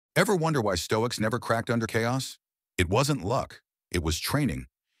Ever wonder why Stoics never cracked under chaos? It wasn't luck, it was training.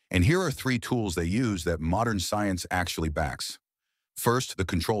 And here are three tools they use that modern science actually backs. First, the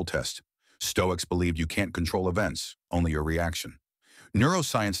control test. Stoics believed you can't control events, only your reaction.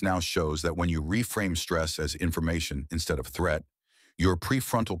 Neuroscience now shows that when you reframe stress as information instead of threat, your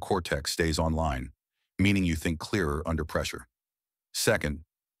prefrontal cortex stays online, meaning you think clearer under pressure. Second,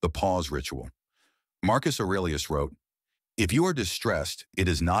 the pause ritual. Marcus Aurelius wrote, "If you are distressed, it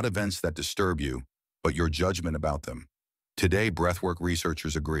is not events that disturb you, but your judgment about them." Today, breathwork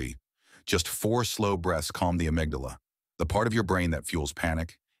researchers agree. Just 4 slow breaths calm the amygdala, the part of your brain that fuels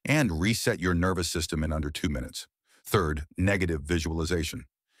panic, and reset your nervous system in under 2 minutes. Third, negative visualization.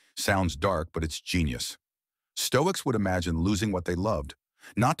 Sounds dark, but it's genius. Stoics would imagine losing what they loved,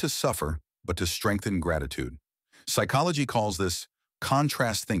 not to suffer, but to strengthen gratitude. Psychology calls this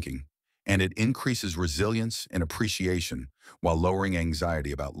contrast thinking, and it increases resilience and appreciation while lowering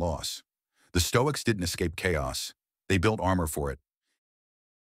anxiety about loss. The Stoics didn't escape chaos. They built armor for it,